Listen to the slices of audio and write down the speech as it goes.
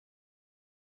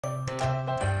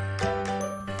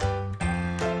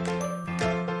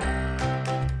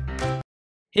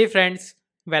Hey friends,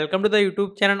 welcome to the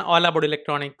YouTube channel all about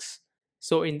electronics.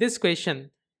 So in this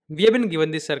question, we have been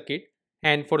given this circuit,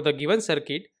 and for the given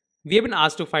circuit, we have been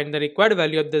asked to find the required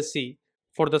value of the C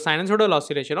for the sinusoidal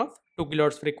oscillation of 2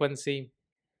 kHz frequency.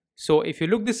 So if you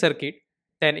look this circuit,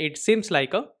 then it seems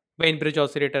like a Wien Bridge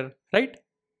oscillator, right?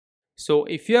 So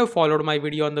if you have followed my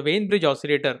video on the Wien Bridge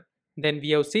oscillator, then we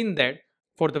have seen that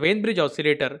for the Wien Bridge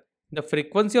oscillator, the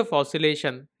frequency of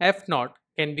oscillation f0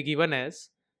 can be given as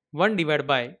 1 divided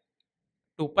by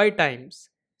 2 pi times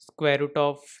square root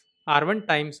of r1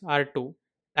 times r2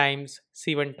 times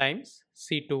c1 times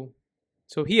c2.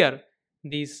 So here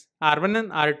these r1 and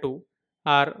r2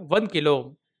 are 1 kilo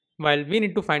ohm, while we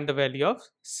need to find the value of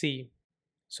c.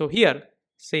 So here,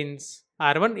 since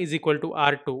r1 is equal to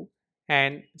r2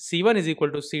 and c1 is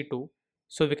equal to c2,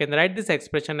 so we can write this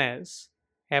expression as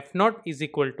f0 is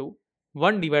equal to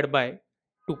 1 divided by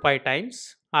 2 pi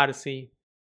times rc.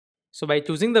 So by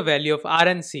choosing the value of r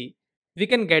and c, we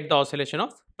can get the oscillation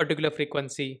of particular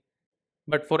frequency.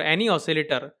 But for any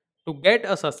oscillator, to get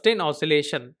a sustained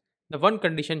oscillation, the one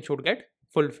condition should get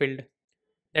fulfilled.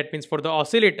 That means for the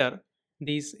oscillator,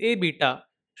 these A beta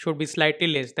should be slightly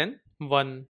less than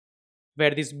 1,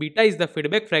 where this beta is the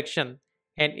feedback fraction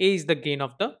and A is the gain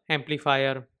of the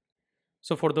amplifier.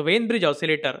 So for the Wien Bridge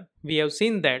oscillator, we have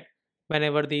seen that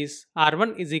whenever this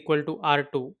R1 is equal to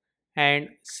R2 and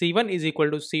C1 is equal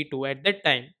to C2, at that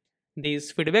time,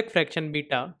 this feedback fraction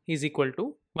beta is equal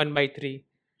to 1 by 3,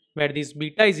 where this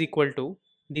beta is equal to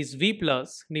this V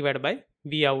plus divided by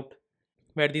V out,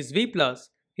 where this V plus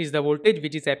is the voltage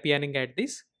which is appearing at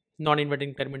this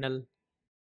non-inverting terminal.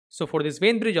 So for this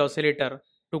Wien Bridge oscillator,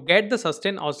 to get the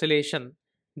sustained oscillation,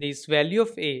 this value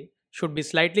of A should be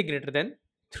slightly greater than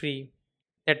 3.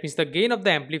 That means the gain of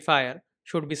the amplifier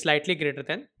should be slightly greater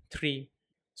than 3.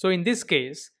 So in this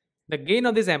case, the gain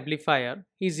of this amplifier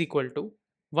is equal to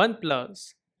 1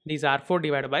 plus this R4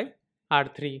 divided by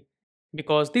R3,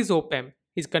 because this op-amp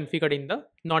is configured in the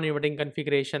non-inverting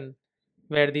configuration,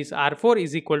 where this R4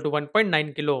 is equal to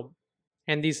 1.9 kilo ohm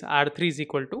and this R3 is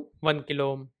equal to 1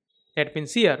 kilo ohm. That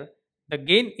means here the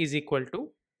gain is equal to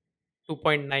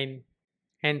 2.9,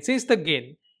 and since the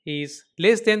gain is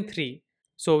less than 3,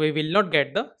 so we will not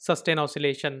get the sustained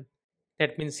oscillation.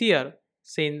 That means here,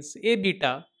 since A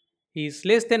beta is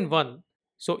less than 1,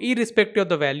 so irrespective of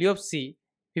the value of C,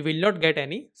 we will not get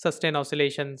any sustained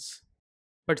oscillations.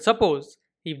 But suppose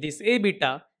if this A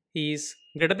beta is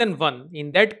greater than 1,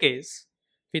 in that case,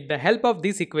 with the help of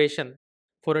this equation,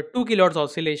 for a 2 kHz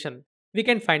oscillation, we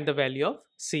can find the value of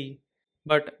C.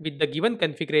 But with the given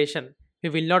configuration, we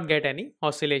will not get any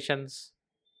oscillations.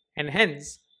 And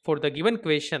hence, for the given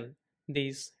question,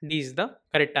 this D is the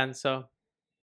correct answer.